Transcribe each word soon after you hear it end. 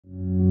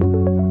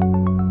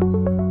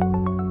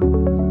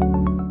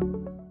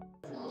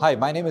Hi,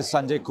 my name is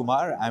Sanjay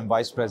Kumar. I'm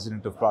Vice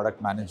President of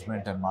Product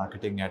Management and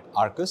Marketing at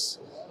Arrcus.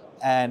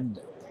 And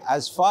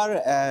as far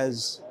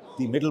as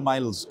the middle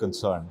mile is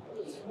concerned,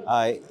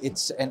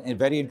 it's a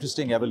very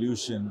interesting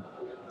evolution,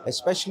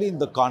 especially in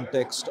the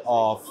context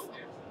of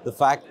the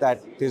fact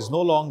that there's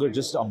no longer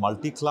just a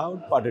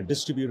multi-cloud, but a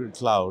distributed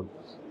cloud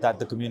that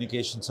the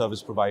communication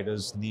service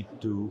providers need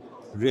to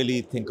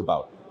really think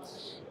about.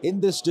 In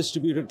this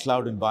distributed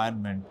cloud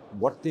environment,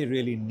 what they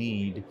really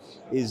need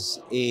is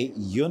a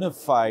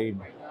unified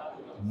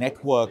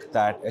network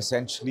that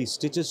essentially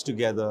stitches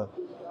together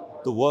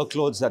the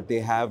workloads that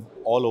they have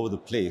all over the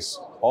place,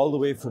 all the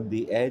way from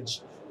the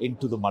edge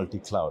into the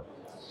multi-cloud.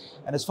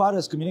 And as far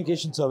as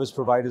communication service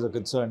providers are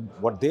concerned,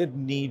 what they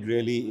need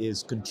really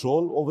is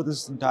control over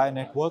this entire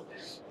network.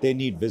 They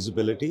need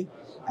visibility,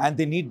 and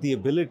they need the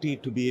ability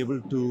to be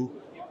able to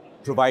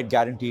provide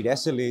guaranteed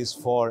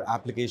SLAs for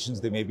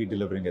applications they may be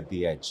delivering at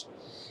the edge.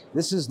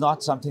 This is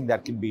not something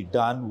that can be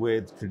done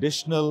with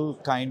traditional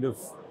kind of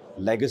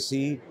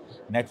legacy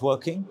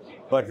networking,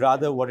 but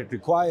rather what it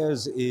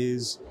requires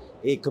is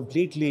a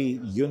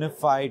completely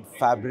unified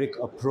fabric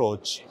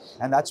approach.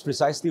 And that's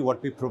precisely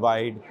what we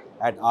provide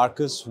at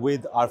Arrcus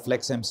with our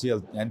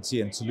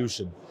FlexMCN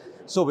solution.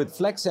 So with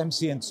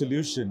FlexMCN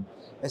solution,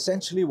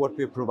 essentially what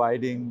we're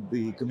providing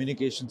the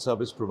communication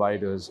service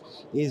providers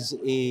is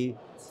a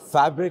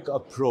fabric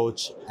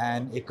approach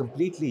and a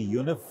completely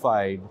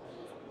unified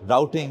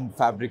routing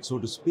fabric, so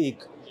to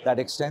speak, that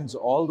extends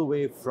all the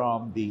way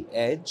from the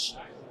edge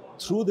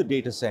through the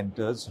data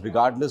centers,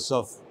 regardless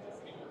of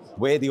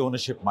where the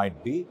ownership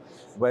might be,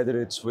 whether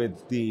it's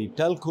with the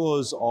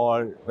telcos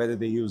or whether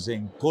they're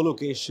using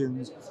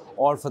co-locations,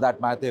 or for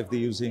that matter, if they're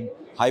using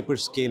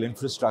hyperscale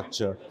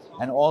infrastructure,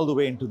 and all the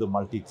way into the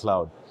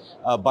multi-cloud.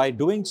 By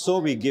doing so,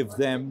 we give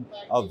them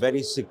a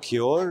very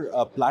secure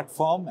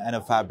platform and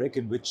a fabric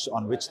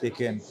on which they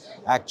can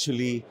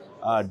actually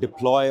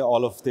deploy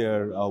all of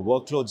their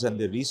workloads and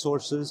their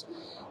resources,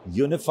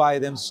 unify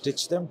them,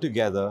 stitch them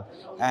together,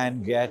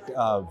 and get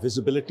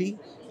visibility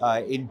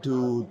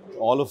into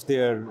all of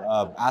their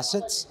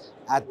assets,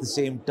 at the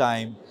same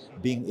time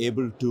being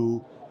able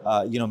to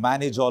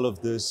manage all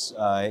of this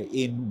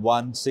in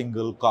one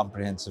single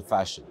comprehensive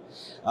fashion.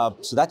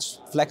 So that's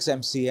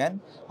FlexMCN.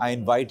 I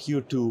invite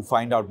you to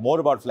find out more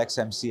about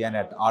FlexMCN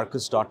at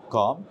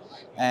arrcus.com,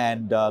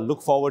 and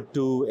look forward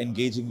to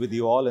engaging with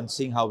you all and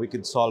seeing how we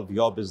can solve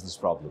your business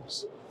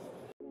problems.